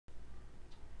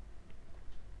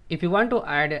If you want to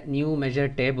add a new measure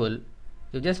table,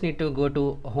 you just need to go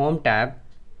to Home tab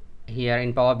here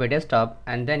in Power BI Desktop,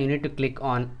 and then you need to click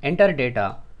on Enter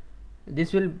Data.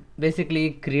 This will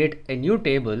basically create a new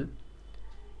table,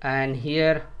 and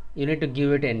here you need to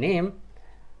give it a name.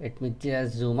 Let me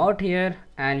just zoom out here,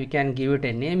 and we can give it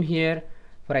a name here,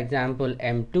 for example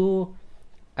M2,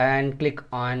 and click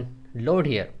on Load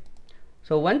here.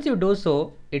 So once you do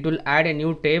so, it will add a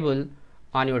new table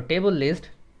on your table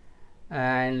list.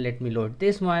 And let me load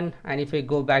this one, and if I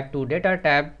go back to Data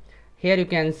tab, here you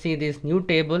can see this new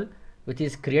table which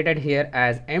is created here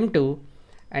as M2.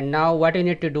 And now what you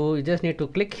need to do, you just need to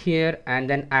click here and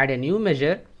then add a new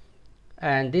measure,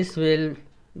 and this will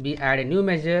be add a new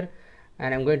measure,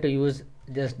 and I'm going to use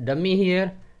just dummy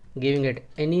here, giving it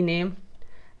any name.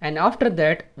 And after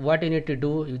that, what you need to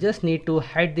do, you just need to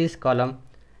hide this column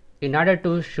in order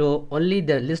to show only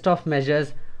the list of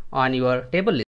measures on your table list.